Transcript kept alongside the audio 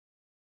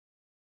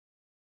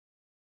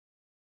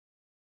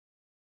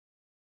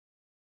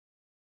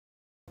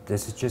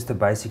This is just a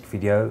basic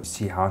video to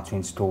see how to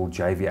install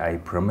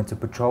JVA Perimeter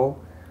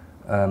Patrol.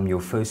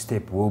 Your first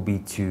step will be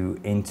to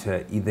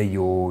enter either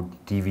your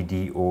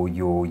DVD or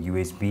your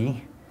USB.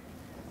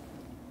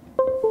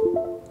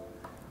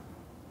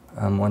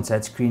 Once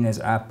that screen is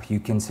up,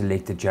 you can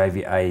select the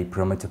JVA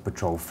Perimeter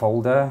Patrol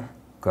folder,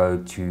 go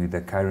to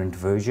the current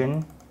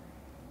version,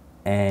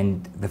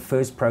 and the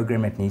first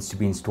program that needs to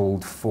be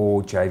installed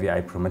for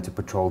JVA Perimeter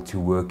Patrol to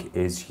work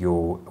is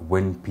your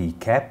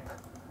WinPCap.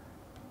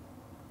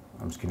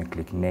 I'm just going to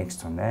click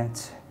next on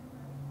that.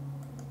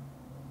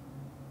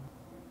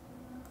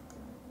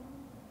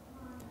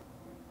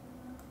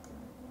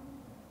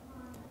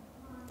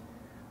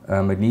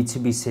 It needs to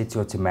be set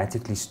to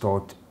automatically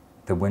start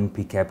the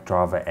WinPCap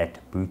driver at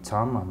boot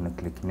time. I'm going to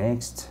click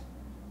next.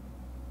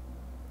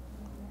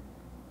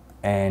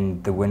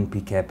 And the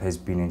WinPCap has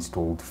been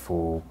installed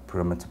for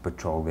Perimeter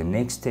Patrol. The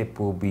next step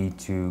will be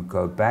to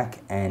go back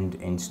and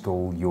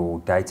install your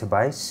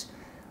database.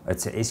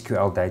 It's a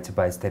SQL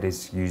database that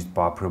is used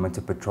by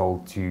Perimeter Patrol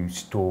to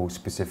store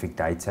specific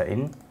data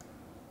in.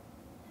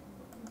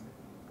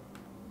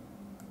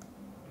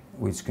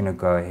 We're just going to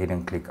go ahead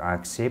and click I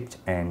accept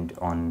and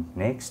on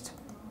next.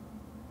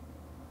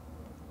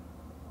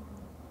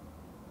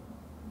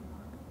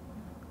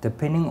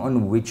 Depending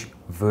on which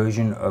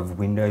version of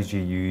Windows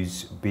you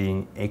use,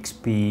 being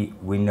XP,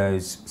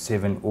 Windows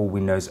 7 or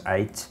Windows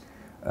 8,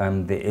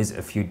 there is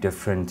a few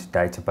different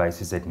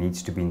databases that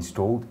needs to be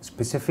installed.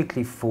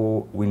 Specifically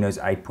for Windows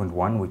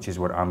 8.1, which is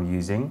what I'm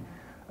using,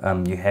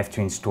 you have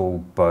to install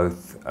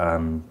both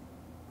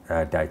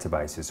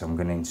databases. So I'm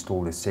going to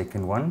install the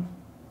second one.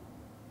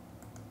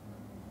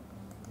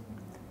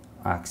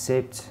 I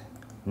accept,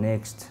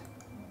 next.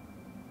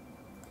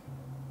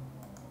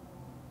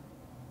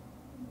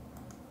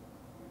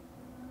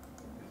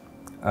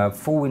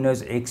 For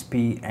Windows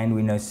XP and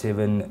Windows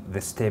 7,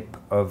 the step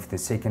of the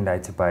second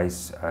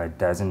database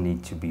doesn't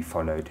need to be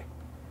followed.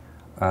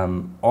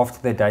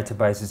 After the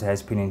database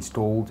has been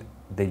installed,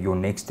 your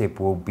next step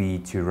will be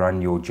to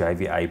run your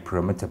JVA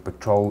Perimeter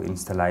Patrol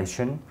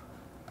installation.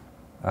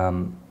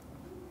 We'll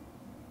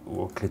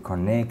click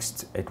on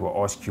next. It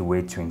will ask you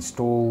where to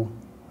install,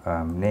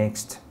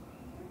 next,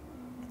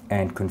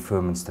 and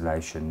confirm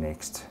installation,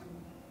 next.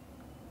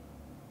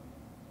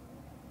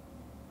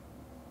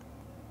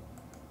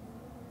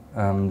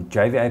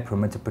 JVA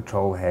Perimeter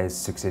Patrol has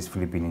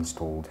successfully been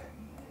installed,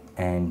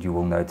 and you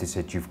will notice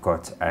that you've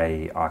got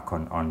an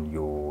icon on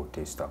your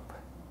desktop.